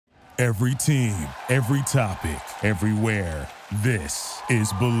Every team, every topic, everywhere. This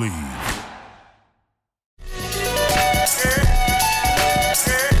is Believe.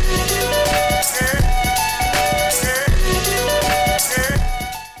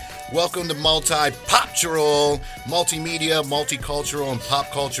 Welcome to Multi-Poptural, multimedia, multicultural, and pop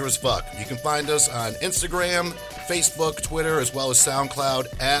culture as fuck. You can find us on Instagram, Facebook, Twitter, as well as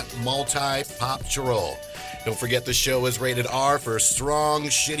SoundCloud at Multi-Poptural. Don't forget the show is rated R for strong,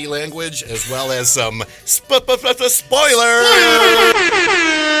 shitty language, as well as some spoilers.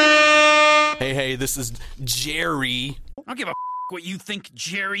 Hey, this is Jerry. I don't give a what you think,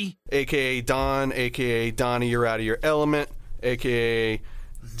 Jerry. A.K.A. Don, A.K.A. Donnie, you're out of your element. A.K.A.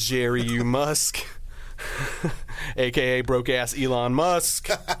 Jerry, you Musk. A.K.A. broke-ass Elon Musk.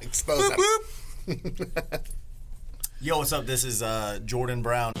 Expose him. Yo, what's up? This is Jordan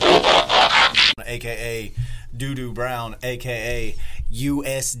Brown, a.k.a. Doo-Doo Brown, a.k.a.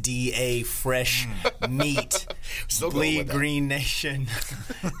 USDA Fresh Meat, Bleed Green Nation,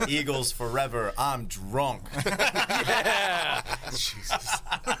 Eagles Forever. I'm drunk. Yeah. Jesus.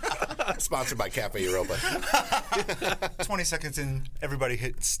 Sponsored by Cafe Europa. 20 seconds in, everybody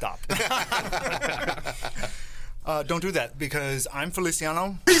hit stop. Don't do that, because I'm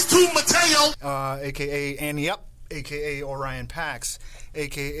Feliciano. He's too Mateo. A.K.A. Annie Up, a.k.a. Orion Pax,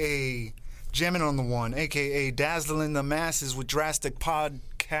 a.k.a. Jammin' on the One, a.k.a. Dazzling the Masses with Drastic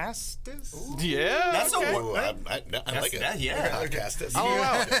Podcastis. Yeah. That's okay. a word. I like it. Yeah. Podcastis.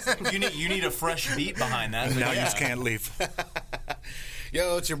 You need a fresh beat behind that. Now you just can't leave.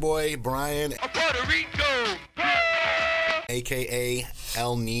 Yo, it's your boy Brian, Puerto Rico. a.k.a.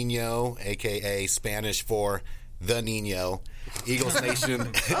 El Nino, a.k.a. Spanish for the Nino. Eagles Nation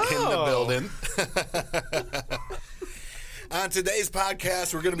in the building. On today's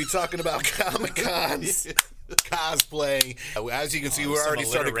podcast, we're going to be talking about Comic-Cons, cosplay. As you can see, we already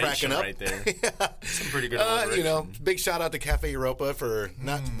started cracking up. Right there. Some pretty good alliteration. Big shout out to Cafe Europa for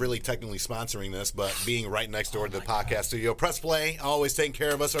not really technically sponsoring this, but being right next door to the podcast studio. Press play, always taking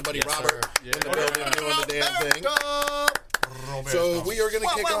care of us. Our buddy Robert in the building doing the damn thing. So we are going to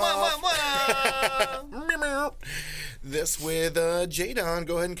kick off this with Jadon.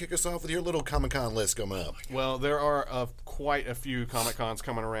 Go ahead and kick us off with your little Comic-Con list coming up. Well, there are quite a few Comic-Cons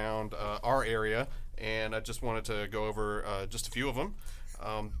coming around our area, and I just wanted to go over just a few of them.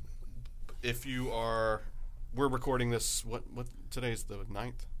 We're recording this, what today's the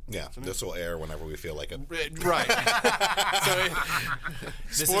 9th? Yeah, this will air whenever we feel like it. Right.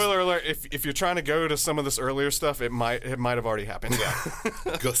 So, spoiler alert, if you're trying to go to some of this earlier stuff, it might have already happened.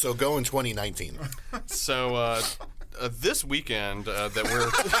 Yeah. Go in 2019. So, this weekend that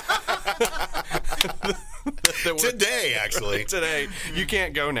we're today, actually. Today, you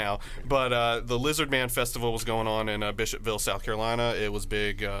can't go now. But the Lizard Man Festival was going on in Bishopville, South Carolina. It was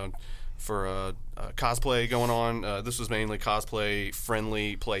big for cosplay going on. This was mainly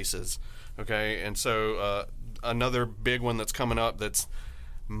cosplay-friendly places. Okay, and so another big one that's coming up it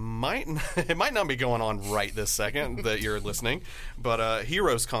might not be going on right this second that you're listening, but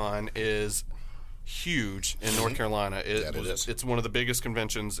Heroes Con is huge in North Carolina. It's one of the biggest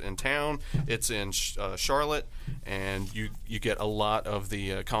conventions in town. It's in Charlotte, and you get a lot of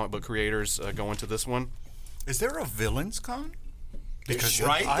the comic book creators going to this one. Is there a Villains Con? Because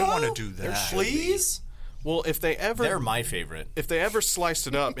Right, I though? want to do that. Please? Well, if they ever They're my favorite. If they ever sliced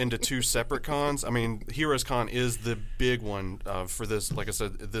it up into two separate cons, I mean, Heroes Con is the big one for this, like I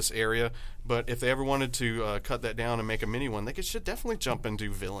said, this area. But if they ever wanted to cut that down and make a mini one, they should definitely jump and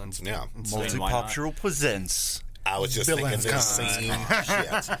do Villains. Yeah. Multi-Poptural presents. I was just Villains thinking the same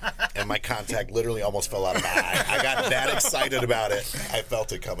shit. And my contact literally almost fell out of my eye. I got that excited about it. I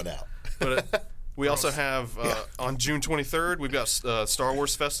felt it coming out. But we also have, on June 23rd, we've got Star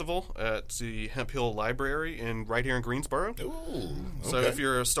Wars Festival at the Hemp Hill Library right here in Greensboro. Ooh, okay. So if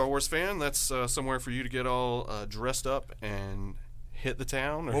you're a Star Wars fan, that's somewhere for you to get all dressed up and hit the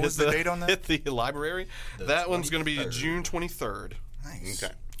town. Or What was the date on that? Hit the library. That one's going to be June 23rd. Nice.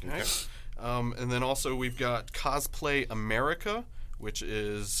 Okay. And then also we've got Cosplay America, which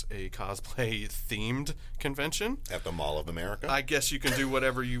is a cosplay-themed convention. At the Mall of America? I guess you can do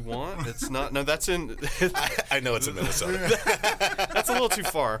whatever you want. It's not... No, that's in... I know it's in Minnesota. That's a little too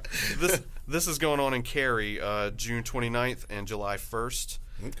far. This is going on in Cary, June 29th and July 1st.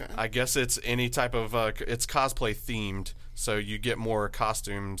 Okay. I guess it's any type of... it's cosplay-themed, so you get more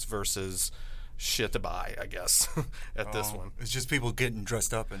costumes versus shit to buy, I guess, at this one. It's just people getting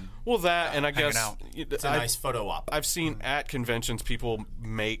dressed up and Well, that, and I hanging guess out. It's a nice photo op. I've seen at conventions people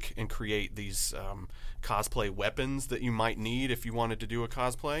make and create these cosplay weapons that you might need if you wanted to do a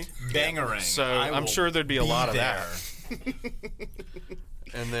cosplay. Bangerang. So I I'm will sure there'd be a lot of there. that.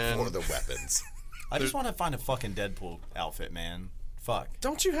 And then, For the weapons. I just want to find a fucking Deadpool outfit, man. Fuck.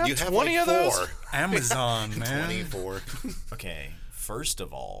 don't you have You have 20 like of those? 4. Amazon, man. 24. Okay, first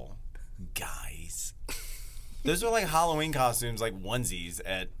of all, guys, those are like Halloween costumes, like onesies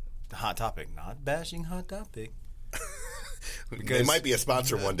at Hot Topic. Not bashing Hot Topic. They might be a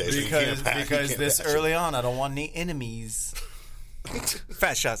sponsor one day. So you Because can't because this bash it. early on, I don't want any enemies.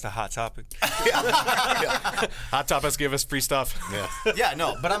 Fat shots to Hot Topic. Hot Topics give us free stuff. Yeah. Yeah,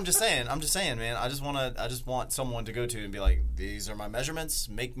 no, but I'm just saying, man. I just want someone to go to and be like, these are my measurements.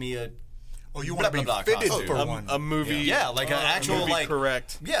 Make me a Oh, you want to be Blah, blah, blah, fitted costume. for A, one? a movie. yeah, like an actual movie like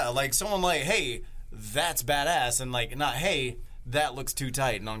correct. Yeah, like someone like, hey, that's badass, and like not, hey, that looks too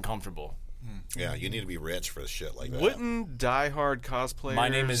tight and uncomfortable. Yeah, you need to be rich for shit like that. Wouldn't diehard cosplayers? My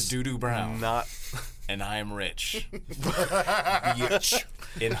name is Doodoo Brown. Not. And I am rich. Rich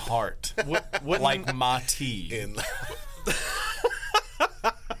in heart. Wouldn't, Like my tea. In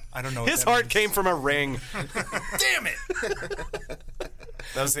I don't know. What his that heart means. came from a ring. Damn it!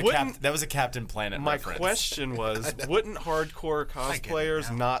 That was a Captain Planet My reference. question was, wouldn't hardcore it cosplayers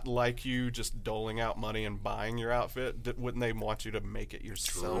now. not like you just doling out money and buying your outfit? Wouldn't they want you to make it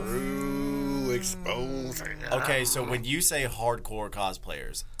yourself? Ooh, exposing. Okay, so when you say hardcore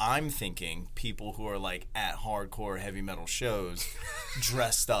cosplayers, I'm thinking people who are like at hardcore heavy metal shows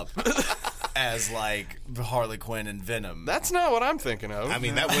dressed up as like Harley Quinn and Venom. That's not what I'm thinking of. I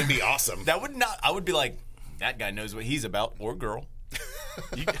mean, that would be awesome. That would not. I would be like, that guy knows what he's about, or girl.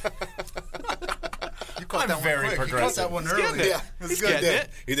 You caught I'm that one very quick. You caught progressive. that one He's early. getting it. Yeah, He's he getting did. it.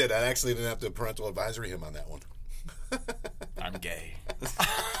 He did. I actually didn't have to parental advisory him on that one. I'm gay.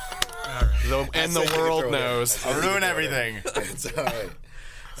 And the I say you world throw it in. knows. I'll ruin everything. It's all right.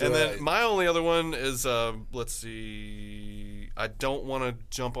 And then my only other one is, let's see. I don't want to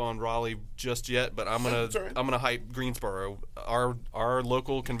jump on Raleigh just yet, but I'm gonna all right. I'm gonna hype Greensboro, our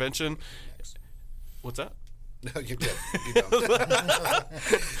local convention. What's that? No, you're good.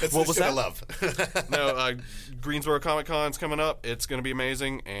 That's What the was shit I that? love. No, Greensboro Comic Con's coming up. It's going to be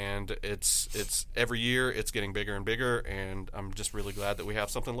amazing, and it's every year it's getting bigger and bigger, and I'm just really glad that we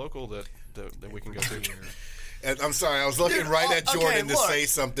have something local that we can go to. And I'm sorry, I was looking right at okay, Jordan to look. say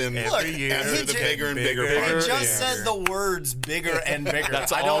something Every year, after the he bigger and bigger bigger, part. He just yeah. said the words bigger and bigger.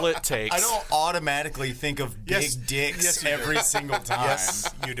 That's I all don't- it takes. I don't automatically think of big Yes. dicks Yes, you do. every single time.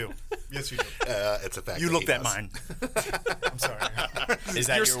 Yes, you do. Yes, you do. It's a fact. You that looked he at does. mine. I'm sorry. Is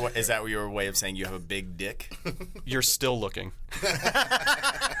that your way of saying you have a big dick? You're still looking.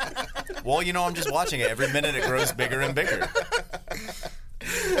 Well, you know, I'm just watching it. Every minute it grows bigger and bigger.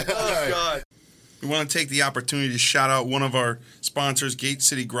 Oh God! We want to take the opportunity to shout out one of our sponsors, Gate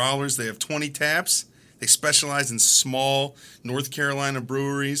City Growlers. They have 20 taps. They specialize in small North Carolina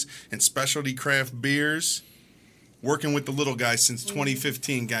breweries and specialty craft beers. Working with the little guys since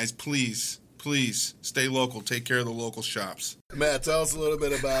 2015. Guys, please stay local. Take care of the local shops. Matt, tell us a little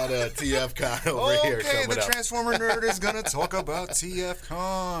bit about TFCon over here Okay, coming the up. Transformer Nerd is going to talk about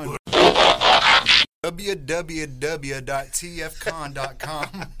TFCon.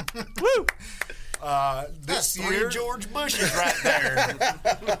 www.tfcon.com. Woo! This Three year, George Bushes right there.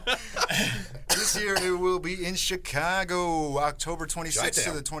 this year it will be in Chicago, October 26th to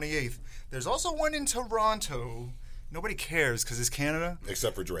Chi-town. the 28th. There's also one in Toronto. Nobody cares because it's Canada.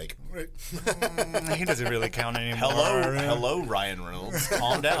 Except for Drake. He doesn't really count anymore. Hello, Ryan Reynolds.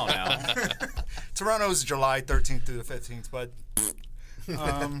 Calm down now. Toronto's July 13th through the 15th, but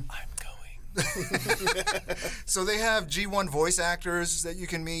I'm going. so they have G1 voice actors that you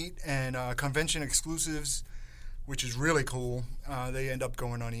can meet and convention exclusives, which is really cool. They end up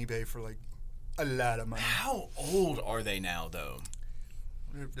going on eBay for like a lot of money. How old are they now, though?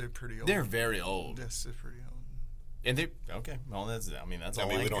 They're pretty old. They're very old. Yes, they're pretty old. And they okay. Well, that's all. I mean,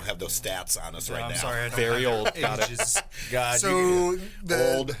 we don't have those stats on us right I'm now. sorry, I don't Very have old. their Got it. ages. God, So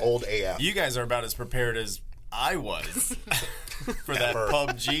the Old AF. you guys are about as prepared as I was for that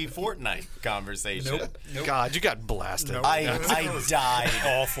PUBG Fortnite conversation. God, you got blasted. I died.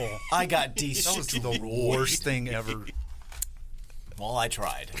 awful. I got That was destroyed. the worst thing ever. Well, I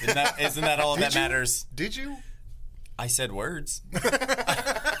tried. Isn't that all that matters? Did you? I said words.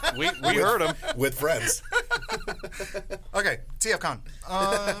 We heard him. With friends. Okay, TFCon.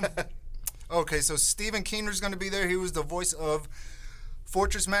 Okay, so Stephen Keener's going to be there. He was the voice of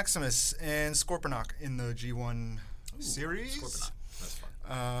Fortress Maximus and Scorponok in the G1 series. Scorponok. That's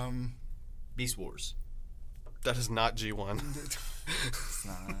fun. Beast Wars. That is not G1.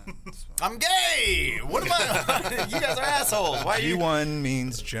 I'm gay! What am I? You guys are assholes. Why are you? G1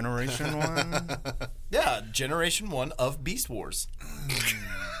 means Generation 1. Yeah, Generation 1 of Beast Wars.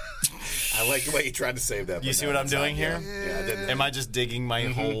 I like the way you tried to save that. You but see no, what I'm that's not- doing here? Yeah, I didn't. Am I just digging my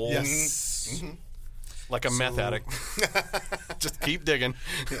hole? Yes. Like a meth addict. Just keep digging.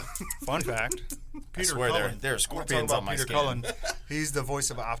 Fun fact. Peter swear Cullen. there are scorpions I wanna talk on my about Peter skin. Cullen. He's the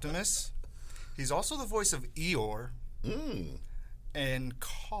voice of Optimus. He's also the voice of Eeyore and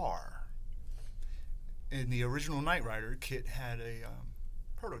Carr. In the original Knight Rider, Kit had a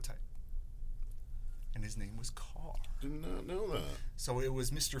prototype. And his name was Carr. Did not know that. So it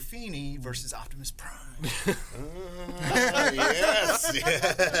was Mr. Feeney versus Optimus Prime. Yes, I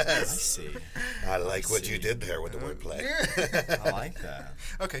yes. see. I like what you did there with the wordplay. I like that.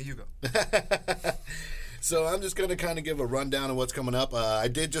 Okay, you go. So I'm just going to kind of give a rundown of what's coming up. I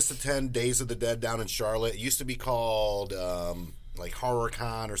did just attend Days of the Dead down in Charlotte. It used to be called like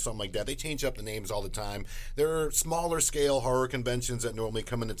HorrorCon or something like that. They change up the names all the time. There are smaller scale horror conventions that normally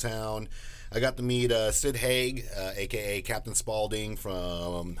come into town. I got to meet Sid Haig, a.k.a. Captain Spaulding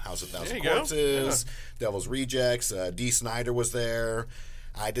from House of Thousand There you go. Corpses, Devil's Rejects. Dee Snider was there.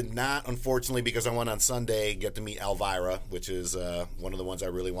 I did not, unfortunately, because I went on Sunday, get to meet Elvira, which is one of the ones I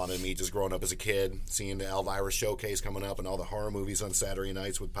really wanted to meet just growing up as a kid, seeing the Elvira showcase coming up and all the horror movies on Saturday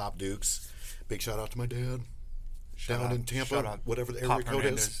nights with Pop Dukes. Big shout out to my dad. Down in Tampa, whatever the area code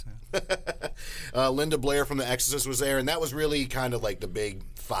is. Linda Blair from The Exorcist was there, and that was really kind of like the big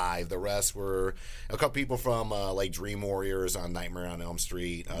five. The rest were a couple people from like Dream Warriors on Nightmare on Elm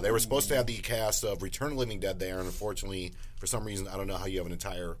Street. They were supposed to have the cast of Return of the Living Dead there, and unfortunately, for some reason, I don't know how you have an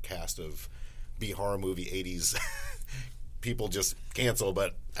entire cast of B-horror movie 80s people just cancel,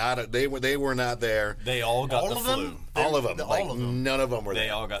 but they were not there. They all got the of flu. them? All of them. All of them. None of them were They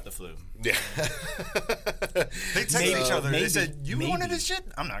there. all got the flu. Yeah. They texted each other. They maybe, said, "You maybe. going to this shit?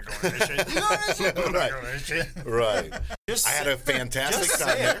 I'm not going to this shit. You going to this shit? I'm not Right. going to this shit." Right. Just I had a fantastic just time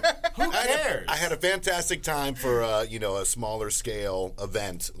say there. it. Who cares? I had a fantastic time for a smaller scale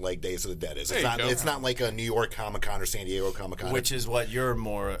event like Days of the Dead is. There you go. It's not like a New York Comic Con or San Diego Comic Con. Which is what you're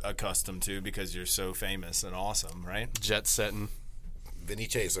more accustomed to because you're so famous and awesome, right? Jet setting. Vinny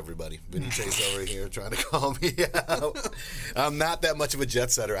Chase, everybody. Vinny Chase over here trying to call me out. I'm not that much of a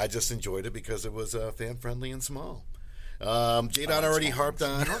jet setter. I just enjoyed it because it was fan friendly and small. Jadon already harped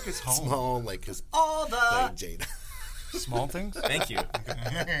on New York is home. small, like his All the. like Jadon. Small things? Thank you.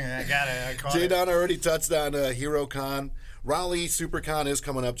 I got it. I caught it. Jadon already touched on HeroCon. Raleigh SuperCon is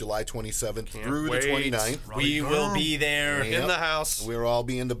coming up July 27th through wait. the 29th. We will be there. Yep. In the house. We'll all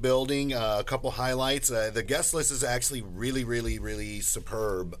be in the building. A couple highlights. The guest list is actually really, really, really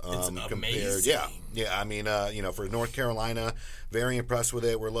superb. Compared, amazing. yeah. I mean, for North Carolina, very impressed with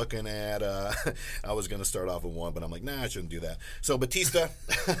it. We're looking at. I was going to start off with one, but I'm like, nah, I shouldn't do that. So Batista,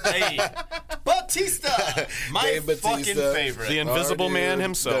 Hey, Batista, my Dave Bautista. fucking favorite. The Invisible Our Man dude,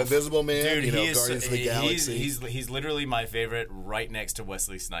 himself. the Invisible Man. Dude, he is Guardians of the Galaxy. he's literally my favorite, right next to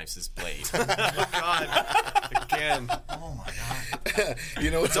Wesley Snipes' Blade. God. Again. Oh, my God.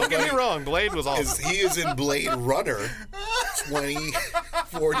 Don't get me wrong. Blade was awesome. He is in Blade Runner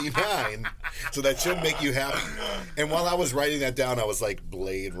 2049, so that should make you happy. And while I was writing that down, I was like,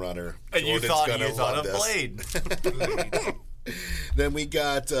 Blade Runner. And you Jordan's thought gonna love of this. Blade. Then we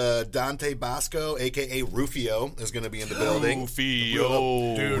got Dante Bosco, a.k.a. Rufio, is going to be in the building.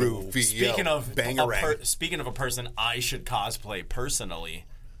 Rufio. Dude, Rufio. speaking of a person I should cosplay personally,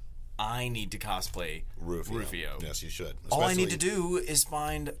 I need to cosplay Rufio. Yes, you should. All I need to Especially- do is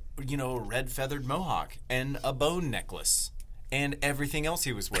find, a red feathered mohawk and a bone necklace and everything else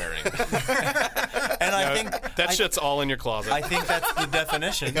he was wearing. And I think That shit's all in your closet. I think that's the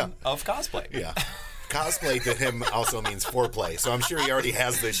definition of cosplay. Yeah. Cosplay to him also means foreplay, so I'm sure he already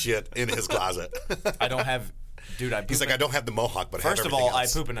has this shit in his closet. I don't have, dude. He's like, I don't have the mohawk, but I have First of everything all,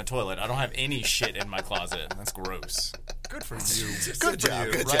 else. I poop in a toilet. I don't have any shit in my closet. That's gross. Good for you. Good job,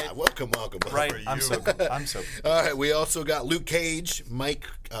 good right? job. Welcome. Right? I'm so good. I'm so good. All right, we also got Luke Cage, Mike,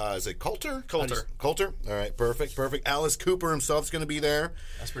 is it Coulter? Coulter. Coulter. All right, perfect. Alice Cooper himself's going to be there.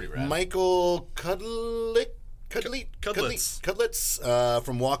 That's pretty rad. Michael Cudlitz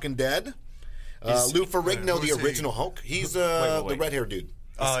from Walking Dead. Lou Ferrigno, who's the he? original Hulk. He's wait. the red-haired dude.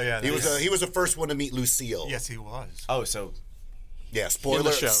 Oh, yeah. He was the first one to meet Lucille. Yes, he was. Oh, so Yeah, In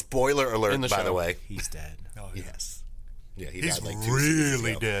the show. spoiler alert, In the by show. the way. he's dead. Oh, yeah. Yes. Yeah, he He's died like 2 seasons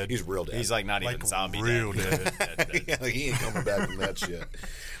really ago. dead. He's real dead. He's like not even Like zombie real dead. dead. Yeah, he ain't coming back from that shit.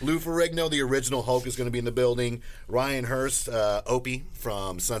 Lou Ferrigno, the original Hulk, is going to be in the building. Ryan Hurst, Opie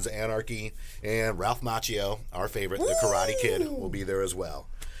from Sons of Anarchy, and Ralph Macchio, our favorite, the Karate Kid, will be there as well.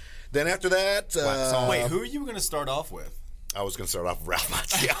 Then after that, Wait, who are you going to start off with? I was going to start off with Ralph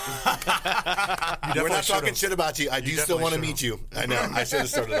Macchio. We're definitely not talking should've. shit about you. I do still definitely want to should've. meet you. I know. I should have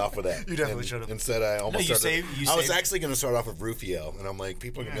started off with that. You definitely should've. Instead, I almost you started. saved- you I was saved- actually going to start off with Rufio, and I'm like,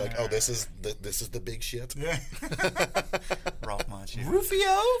 people are going to be like, "Oh, this is the big shit." Yeah. Ralph Macchio.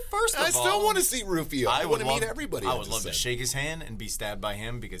 Rufio, first of all. I still want to see Rufio. I want to love- meet everybody. I would just love to said. shake his hand and be stabbed by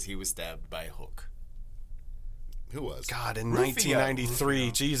him because he was stabbed by Hook. Who was? God, in Rufio.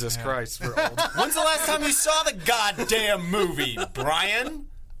 1993, Jesus Christ, we're old. When's the last time you saw the goddamn movie, Brian?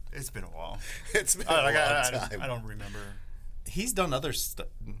 It's been a while. It's been a long time. I don't remember. He's done other stuff.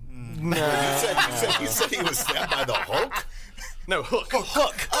 You said he was stabbed by the Hulk? No, Hook.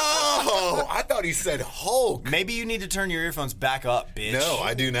 Hook. Oh, I thought he said Hulk. Maybe you need to turn your earphones back up, bitch. No,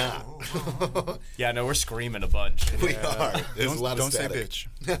 I do not. Yeah, no, we're screaming a bunch. We are. There's a lot of Don't say static.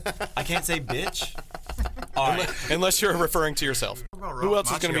 bitch. I can't say bitch. All right. Unless you're referring to yourself. Who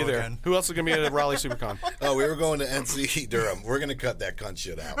else is going to be Macchio there? again. Who else is going to be at Raleigh SuperCon? Oh, we were going to NC Durham. We're going to cut that cunt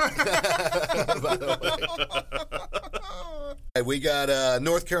shit out. By the way. We got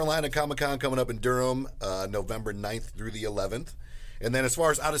North Carolina Comic-Con coming up in Durham, November 9th through the 11th. And then as far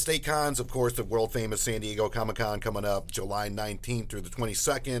as out-of-state cons, of course, the world-famous San Diego Comic-Con coming up July 19th through the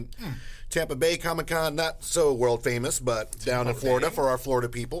 22nd. Tampa Bay Comic-Con, not so world-famous, but down in Florida for our Florida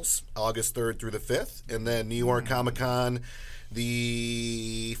peoples, August 3rd through the 5th. And then New York Comic-Con,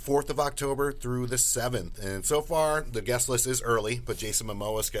 the 4th of October through the 7th. And so far, the guest list is early, but Jason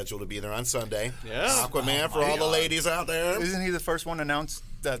Momoa is scheduled to be there on Sunday. Yeah. Aquaman for all the ladies out there. Isn't he the first one announced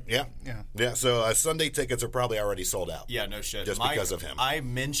that? Yeah. Yeah. Yeah, so Sunday tickets are probably already sold out. Yeah, no shit. Just because of him. I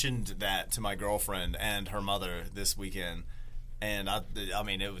mentioned that to my girlfriend and her mother this weekend, and I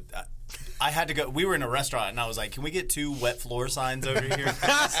mean, it was. I had to go. We were in a restaurant, and I was like, "Can we get 2 wet floor signs over here?"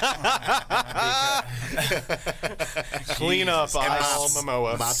 Clean up And aisle mops.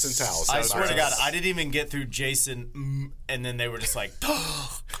 Momoa. Mops and towels. I swear to God, Mops. I didn't even get through Jason, and then they were just like,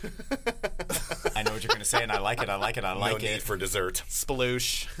 "I know what you're gonna say, and I like it. I like it. I No like need it." for dessert.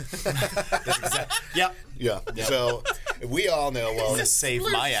 Sploosh. Yep. Yeah. So we all know, well, Just save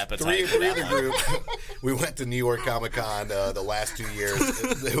my appetite. three of the group, we went to New York Comic Con the last 2 years.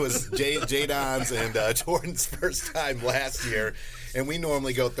 It was Jay Don's and Jordan's first time last year. And we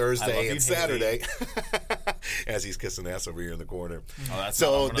normally go I love Thursday you, and Saturday. As he's kissing ass over here in the corner. that's not- I'm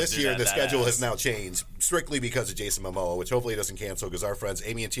So gonna this do year, that, the that schedule ass. has now changed, strictly because of Jason Momoa, which hopefully doesn't cancel because our friends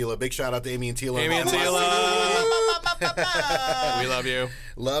Amy and Tila, big shout out to Amy and Tila. Amy and Tila. We love you.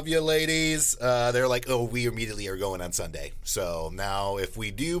 Love you, ladies. They're like, oh, we immediately are going on Sunday. So now, if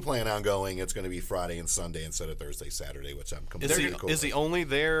we do plan on going, it's going to be Friday and Sunday instead of Thursday, Saturday, which I'm completely cool Is with. he only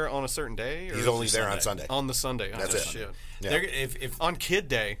there on a certain day? Or He's is only he there on Sunday. On the Sunday. That's Oh, it. Shit. Yeah. They're, if On Kid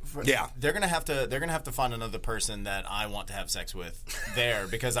Day. Yeah. they're gonna have to find another person that I want to have sex with there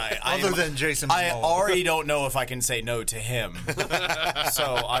because Other than Jason I Momoa. already don't know if I can say no to him. So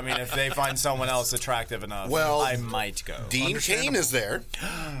I mean, if they find someone else attractive enough, Well, I might go. Dean Cain is there.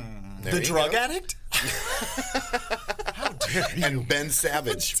 There the you drug go. addict? And Ben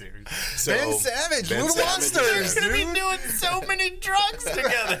Savage. So, Ben Savage, Ben Little Savage is Monsters, there. We're gonna be doing so many drugs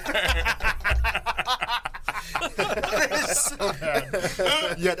together.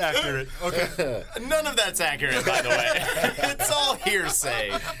 Yet accurate. Okay. None of that's accurate, by the way. It's all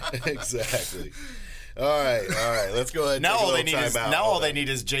hearsay. Exactly. All right. Let's go ahead and Now take a all they little need is time out. now all Hold they on. need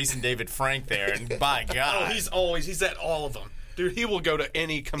is Jason David Frank there, and by God, Oh, he's at all of them. Dude, he will go to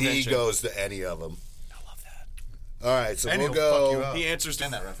any convention. He goes to any of them. I love that. All right, so And we'll he'll fuck you go. up. He answers to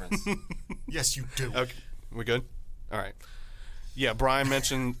that reference. Yes, you do. Okay, we good? All right. Yeah, Brian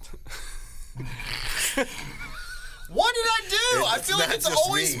mentioned. What did I do? I feel like not it's just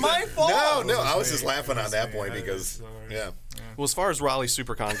always me. my fault. No, I was just laughing on that point because, yeah. Well, as far as Raleigh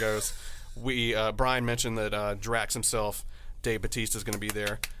SuperCon goes, Brian mentioned that Drax himself, Dave Bautista, is going to be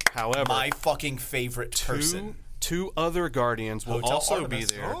there. However, My fucking favorite person. two other Guardians will Hotel also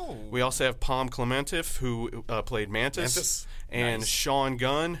Artemis. be there. Oh. We also have Palm Clementif, who played Mantis, and Sean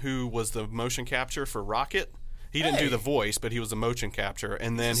Gunn, who was the motion capture for Rocket. He didn't do the voice, but he was the motion capture.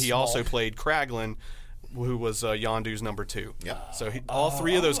 And then he also played Kraglin, who was Yondu's number 2. Yep. So all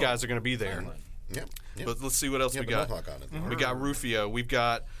three of those guys are going to be there. Yeah. But let's see what else we got. Mohawk on it. We got Rufio. We've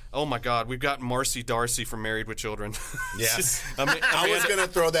got, oh my God, we've got Marcy Darcy from Married with Children. Yes. Ama- I was going to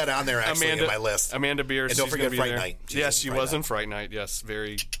throw that on there actually in my list. Amanda Beers. And don't she's forget gonna be Fright there. Night. She's Yes, in she Fright was Night. in Fright Night. Yes,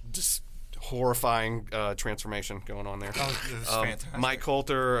 very just horrifying transformation going on there. It was fantastic. Mike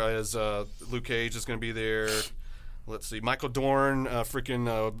Coulter as Luke Cage is going to be there. Let's see, Michael Dorn,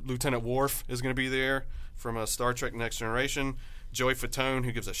 freaking Lieutenant Worf is going to be there from Star Trek Next Generation. Joey Fatone,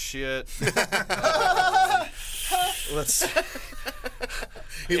 who gives a shit. Let's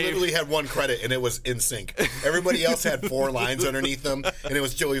He literally had one credit, and it was In Sync. Everybody else had 4 lines underneath them, and it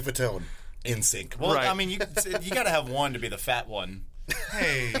was Joey Fatone. In Sync. Well, Right. I mean, you got to have one to be the fat one.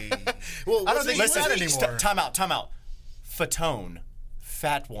 Hey. Well, I don't think he's listen, fat anymore. Time out. Fatone,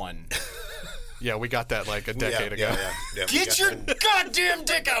 fat one. Yeah, we got that like a decade ago. Yeah, Get your goddamn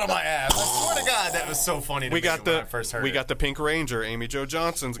dick out of my ass! I swear to God, that was so funny to We me got when the I first heard we it. got the Pink Ranger. Amy Jo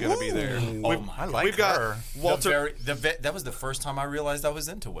Johnson's gonna be there. I like We've got her. Walter. That was the first time I realized I was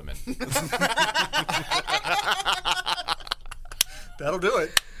into women. That'll do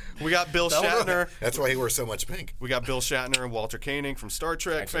it. We got Bill Shatner. That's why he wears so much pink. We got Bill Shatner and Walter Koenig from Star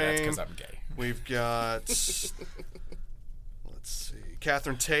Trek Actually, that's fame. because I'm gay. We've got let's see,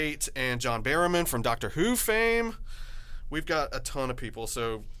 Catherine Tate and John Barrowman from Doctor Who fame. We've got a ton of people.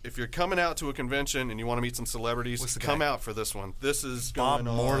 So if you're coming out to a convention and you want to meet some celebrities, What's the come guy? out for this one. This is Bob going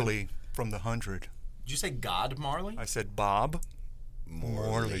on. Morley from The 100. Did you say God Marley? I said Bob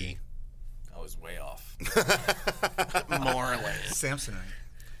Morley. I was way off. Samsonite.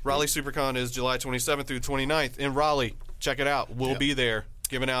 Raleigh SuperCon is July 27th through 29th in Raleigh. Check it out. We'll be there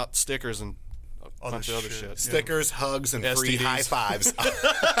giving out stickers and a bunch of other shit. Stickers, hugs, and free STDs. high fives.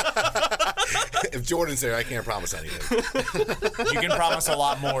 If Jordan's there, I can't promise anything. You can promise a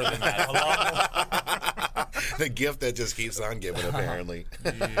lot more than that. A lot more. The gift that just keeps on giving, apparently.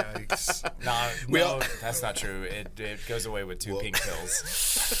 Yikes. No, that's not true. It goes away with 2 pink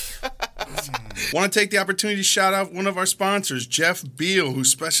pills. Want to take the opportunity to shout out one of our sponsors, Jeff Beal, who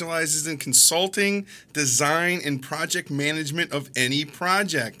specializes in consulting, design, and project management of any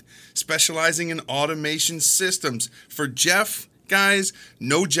project, specializing in automation systems. For Jeff, guys,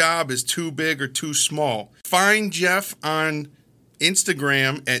 no job is too big or too small. Find Jeff on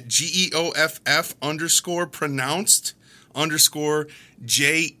Instagram at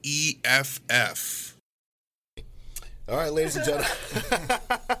GEOFF_pronounced_JEFF. All right, ladies and gentlemen.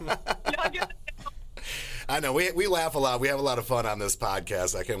 I know we laugh a lot. We have a lot of fun on this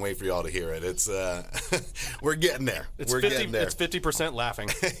podcast. I can't wait for y'all to hear it. It's we're getting there. We're getting there. It's 50% laughing.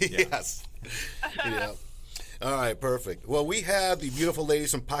 Yes. Yeah. All right, perfect. Well, we have the beautiful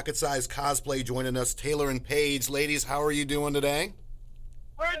ladies from Pocket Size Cosplay joining us, Taylor and Paige. Ladies, how are you doing today?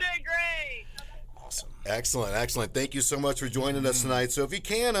 We're doing great. Excellent, excellent. Thank you so much for joining us tonight. So if you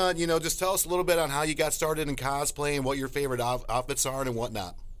can, just tell us a little bit on how you got started in cosplay and what your favorite outfits are and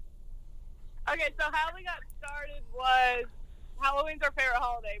whatnot. Okay, so how we got started was Halloween's our favorite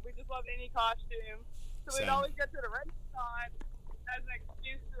holiday. We just love any costume. So we'd Same. always go to the restaurant as an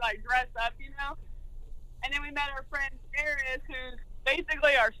excuse to, dress up, And then we met our friend Paris, who's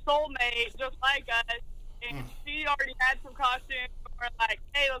basically our soulmate, just like us. And she already had some costumes. We're like,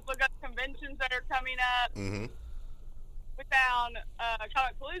 hey, let's look up conventions that are coming up. Mm-hmm. We found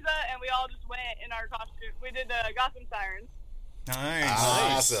Comic Palooza, and we all just went in our costume. We did the Gotham Sirens. Nice.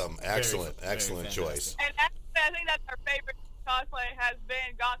 Awesome. Excellent, Very excellent fantastic. choice. And actually, I think that's our favorite cosplay has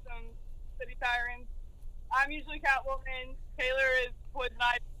been Gotham City Sirens. I'm usually Catwoman. Taylor is Poison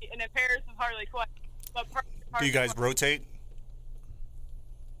Ivy, and then Paris is Harley Quinn. But Do you guys rotate?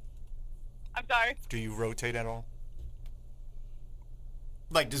 I'm sorry. Do you rotate at all?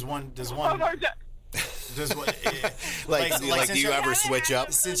 Like, does one? One more time. Does what? Like, do since you y'all- ever switch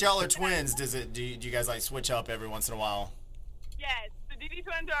up? Since y'all are twins, do you guys switch up every once in a while? Yes, the DD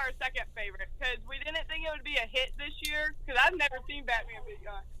Twins are our second favorite because we didn't think it would be a hit this year because I've never seen Batman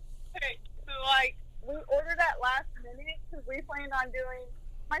Beyond. Okay, so we ordered that last minute because we planned on doing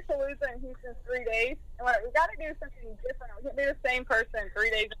my Palooza in Houston 3 days, and we got to do something different. We can't do the same person 3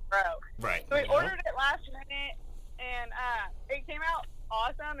 days in a row. Right. So we ordered it last minute, and it came out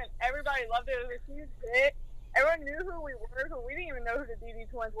awesome, and everybody loved it. It was a huge hit. Everyone knew who we were, so we didn't even know who the DD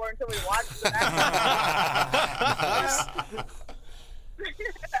Twins were until we watched the match.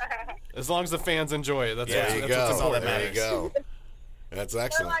 As long as the fans enjoy it, that's, There that's, you that's what's go. important. There you go. That's But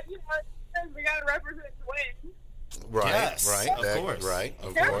excellent. we got to represent twins. Right, Yes, right, of course. right,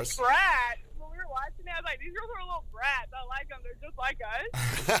 of They're course. brats. When we were watching it, I was like, these girls are little brats. I like them. They're just like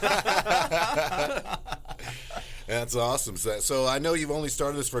us. That's awesome. So I know you've only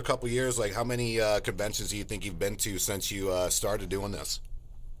started this for a couple years. Like, how many conventions do you think you've been to since you started doing this?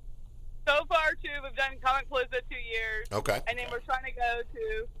 So far, 2. We've done Comic Palooza 2 years. Okay. And then we're trying to go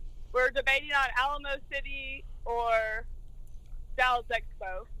to, we're debating on Alamo City or Dallas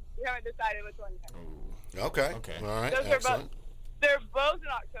Expo. We haven't decided which one yet. Okay. Okay. All right. Those are Excellent. they're both in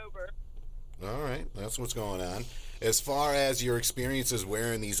October. All right. That's what's going on. As far as your experiences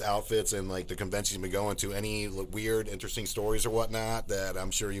wearing these outfits and like the conventions you've been going to, any weird, interesting stories or whatnot that I'm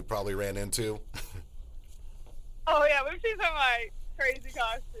sure you probably ran into? Oh, yeah. We've seen some, crazy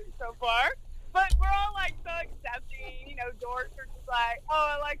costumes so far. But we're all like so accepting, you know, dorks are just like,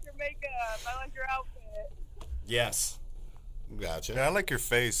 oh, I like your makeup, I like your outfit. Yes. Gotcha. Yeah, I like your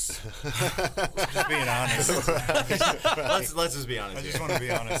face. Just being honest. Let's just be honest. I just want to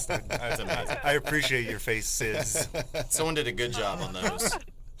be honest. That's amazing. I appreciate your faces. Someone did a good job on those.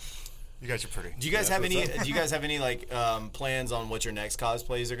 You guys are pretty. Do you guys have any? Do you guys have any like plans on what your next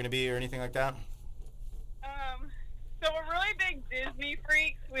cosplays are going to be or anything like that? So we're really big Disney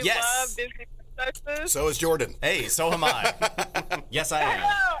freaks. We Yes. love Disney princesses. So is Jordan. Hey, so am I. Yes, I I am.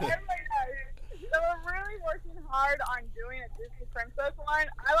 know, everybody knows. So we're really working hard on doing a Disney princess line.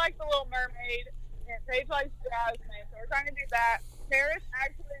 I like the Little Mermaid, and Paige likes Jasmine, so we're trying to do that. Paris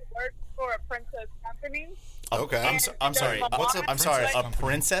actually works for a princess company. Okay. I'm sorry. What's a I'm sorry. princess A company?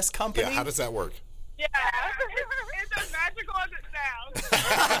 princess company? Yeah, how does that work? Yeah, it's as magical as it sounds.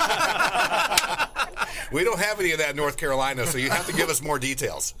 We don't have any of that in North Carolina, so you have to give us more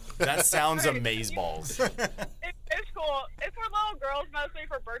details. That sounds amazeballs. It's cool. It's for little girls, mostly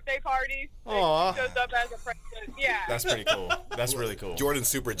for birthday parties. Aw. She shows up as a princess. Yeah. That's pretty cool. That's really cool. Jordan's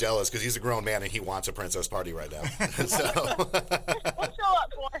super jealous because he's a grown man and he wants a princess party right now. So, We'll show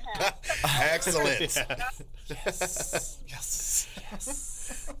up for him. excellent. Yes.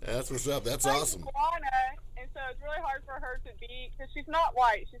 That's what's up. That's Like awesome. Moana, and so it's really hard for her to be, because she's not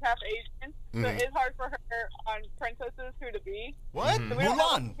white, she's half Asian, so it's hard for her on princesses who to be. What? So we don't know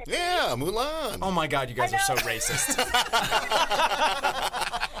Mulan. what she can Yeah, Mulan. Oh my God, you guys are so racist.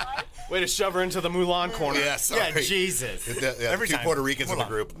 Way to shove her into the Mulan corner. Yeah, sorry. Yeah, Jesus. Every two time. Puerto Ricans in the Mulan.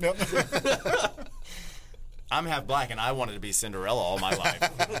 group. I'm half black, and I wanted to be Cinderella all my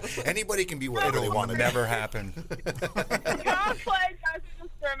life. Anybody can be whatever they want to be. Never happen. Cosplay doesn't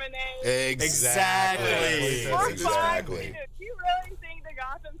discriminate. Exactly. We're fine. Exactly. Dude, do you really think the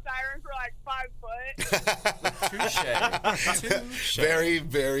Gotham Siren for like 5 foot? Touche. Very,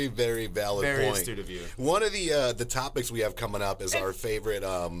 very, very valid Very point. astute of you. One of the topics we have coming up is our favorite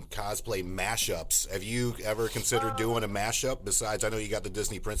cosplay mashups. Have you ever considered doing a mashup? Besides, I know you got the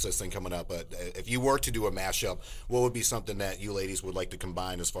Disney Princess thing coming up, but if you were to do a mashup, what would be something that you ladies would like to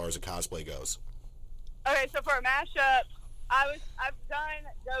combine as far as a cosplay goes? Okay, so for a mashup, I've done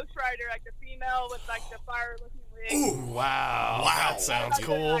Ghost Rider, like the female with like the fire-looking wig. Wow. That sounds I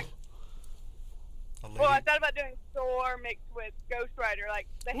cool. like- Well, I thought about doing Thor mixed with Ghost Rider, like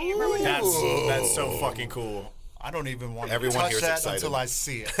the hammer with That's so fucking cool. I don't even want Everyone to touch here's that excited. until I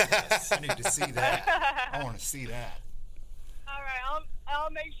see it. I need to see that. I want to see that. All right,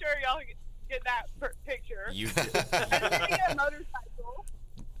 I'll make sure y'all get that picture. You I'm gonna get a motorcycle.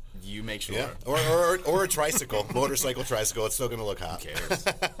 you make sure. Yeah, or a tricycle, motorcycle, tricycle. It's still going to look hot. Who cares?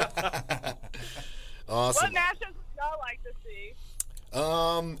 Awesome. What mashups would y'all like to see?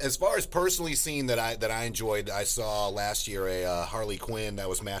 As far as personally seeing that I enjoyed, I saw last year a Harley Quinn that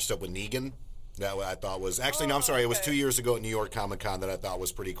was mashed up with Negan. That I thought was actually no, I'm sorry, it was 2 years ago at New York Comic Con that I thought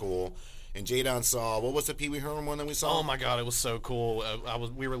was pretty cool. And Jadon saw, what was the Pee Wee Herman one that we saw? Oh my God, it was so cool.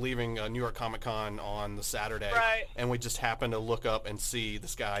 We were leaving New York Comic Con on the Saturday, Right. and we just happened to look up and see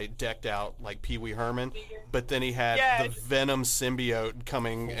this guy decked out like Pee Wee Herman, but then he had Yes. the Venom symbiote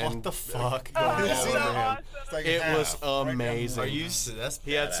coming and What the fuck? Oh, going that's down so over him. awesome. It's like It half, was right down the amazing. Are you? That's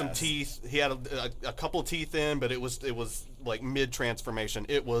He had some badass. teeth. He had a couple of teeth in, but it was like mid transformation.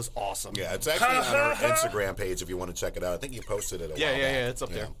 It was awesome. Yeah, it's actually on our Instagram page if you want to check it out. I think you posted it a while back. Yeah, it's up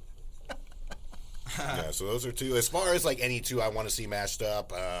there. Yeah, so those are two. As far as like any two I want to see mashed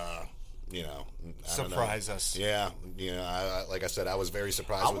up, you know, I don't know. Surprise us. Yeah, you know, like I said, I was very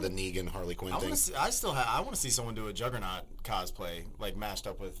surprised with the Negan Harley Quinn I thing. want to see. I want to see someone do a Juggernaut cosplay, like mashed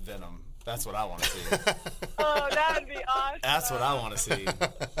up with Venom. That's what I want to see. Oh, that would be awesome. That's what I want to see.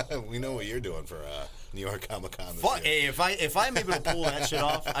 We know what you're doing for New York Comic Con this Fuck, year. hey, if I'm able to pull that shit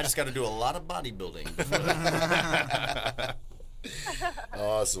off, I just got to do a lot of bodybuilding.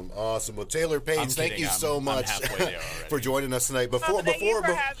 Awesome. Well, Taylor Page, I'm thank kidding. you so I'm much halfway there already. for joining us tonight. Before thank you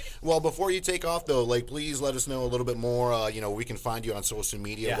for having me. before you take off though, like please let us know a little bit more. You know, we can find you on social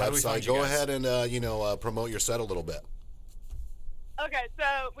media, Yeah, how do we find website. you Go guys? ahead and promote your set a little bit. Okay, so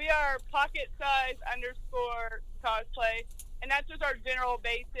we are pocket-size_cosplay, and that's just our general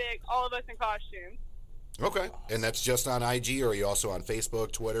basic, all of us in costume. Okay, and that's just on IG, or are you also on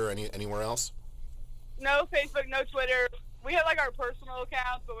Facebook, Twitter, anywhere else? No Facebook, no Twitter. We have like our personal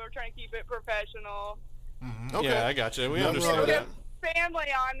accounts, but we're trying to keep it professional. Okay. Yeah, I got you. We Nothing wrong understand with We that. have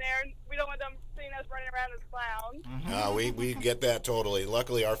family on there. We don't want them seeing us running around as clowns. We get that totally.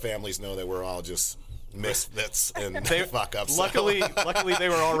 Luckily, our families know that we're all just misfits and fuck ups. Luckily, they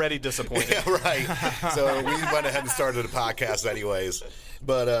were already disappointed. Yeah, right. So we went ahead and started a podcast anyways.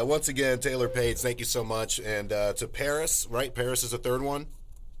 But once again, Taylor Page, thank you so much. And to Paris, right? Paris is the third one?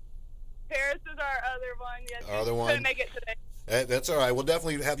 Paris is our other one. Yes, Our other one? couldn't make it today. That's all right. We'll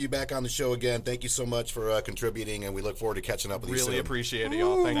definitely have you back on the show again. Thank you so much for contributing, and we look forward to catching up with you soon. Really appreciate it,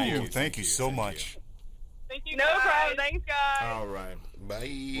 y'all. Thank you. Thank you so much. Thank you. No problem. Thanks, guys. All right.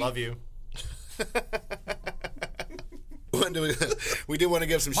 Bye. Love you. We do want to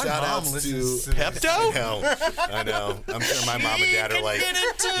give some My shout mom outs to listens to Pepto? I know. I'm sure my mom and dad are like,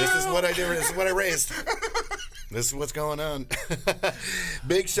 this is what I do. This is what I raised. This is what's going on.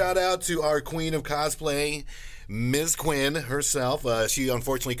 Big shout out to our queen of cosplay, Ms. Quinn herself. She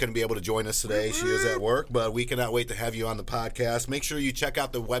unfortunately couldn't be able to join us today. She is at work, but we cannot wait to have you on the podcast. Make sure you check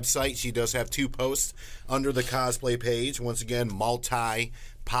out the website. She does have 2 posts under the cosplay page. Once again,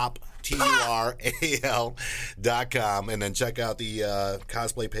 multipop, TURAL.com, and then check out the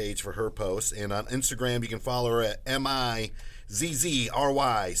cosplay page for her posts. And on Instagram, you can follow her at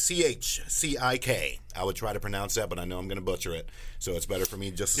MIZZRYCHCIK. I would try to pronounce that, but I know I'm going to butcher it, so it's better for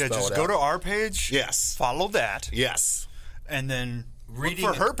me just to spell just it go out. to our page. Yes. Follow that. Yes. And then Reading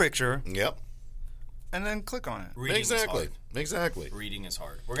look for her picture, Yep. and then click on it. Reading is Exactly. hard. Exactly. Reading is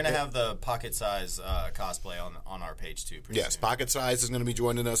hard. We're gonna have the pocket size cosplay on our page too. Pretty Yes, soon. Pocket Size is going to be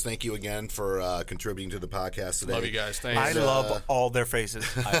joining us. Thank you again for contributing to the podcast today. Love you guys. Thanks. I love all their faces.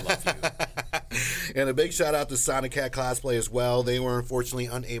 I love you. And a big shout out to Sonic Cat Cosplay as well. They were unfortunately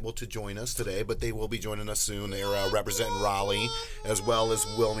unable to join us today, but they will be joining us soon. They're representing Raleigh as well as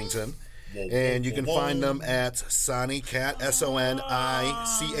Wilmington. And you can find them at Sonicat,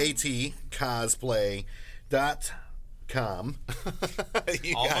 SONICAT, cosplay.com.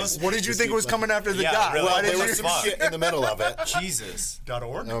 You guys, What did you think was coming after the Yeah, dot? really. Why there did was you? some shit in the middle of it. Jesus.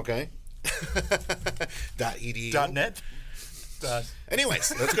 .org? Okay. .edu. .net? Anyways,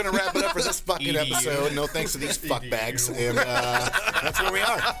 that's going to wrap it up for this fucking EDU. episode. No thanks to these fuckbags. And that's where we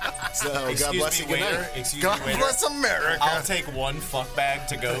are. So, God bless you. Good night. Excuse God me, waiter. bless America. I'll take 1 fuck bag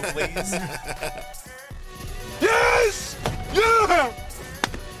to go, please. Yes! Yeah!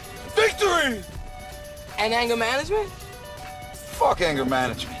 Victory! And anger management? Fuck anger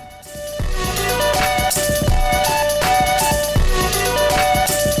management.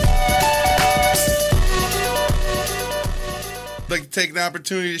 I'd like to take the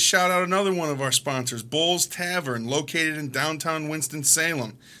opportunity to shout out another one of our sponsors, Bowles Tavern, located in downtown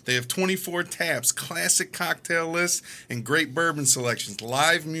Winston-Salem. They have 24 taps, classic cocktail lists, and great bourbon selections.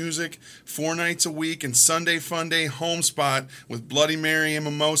 Live music, 4 nights a week, and Sunday Fun Day home spot with Bloody Mary and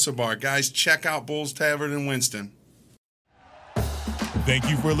Mimosa Bar. Guys, check out Bowles Tavern in Winston. Thank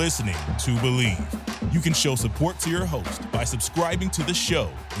you for listening to Believe. You can show support to your host by subscribing to the show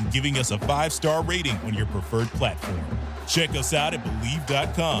and giving us a 5-star rating on your preferred platform. Check us out at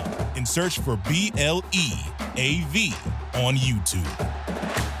Believe.com and search for BLEAV on YouTube.